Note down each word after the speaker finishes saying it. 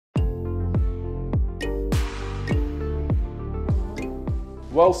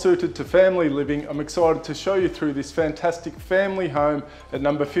Well suited to family living, I'm excited to show you through this fantastic family home at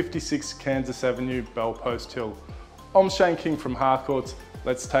number 56 Kansas Avenue, Bellpost Hill. I'm Shane King from Harcourts.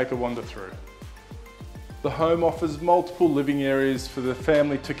 Let's take a wander through. The home offers multiple living areas for the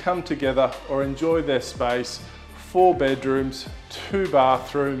family to come together or enjoy their space, 4 bedrooms, 2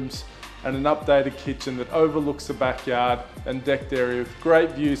 bathrooms, and an updated kitchen that overlooks the backyard and decked area with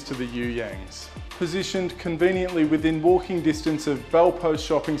great views to the You Yangs. Positioned conveniently within walking distance of Bellpost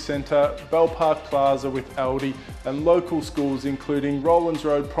Shopping Centre, Bell Park Plaza with Aldi, and local schools including Rollins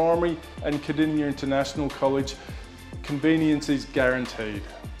Road Primary and Cardinia International College, convenience is guaranteed.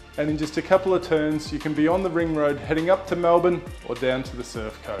 And in just a couple of turns, you can be on the ring road heading up to Melbourne or down to the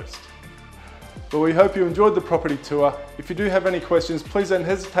Surf Coast. Well, we hope you enjoyed the property tour. If you do have any questions, please don't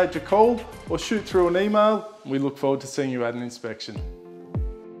hesitate to call or shoot through an email. We look forward to seeing you at an inspection.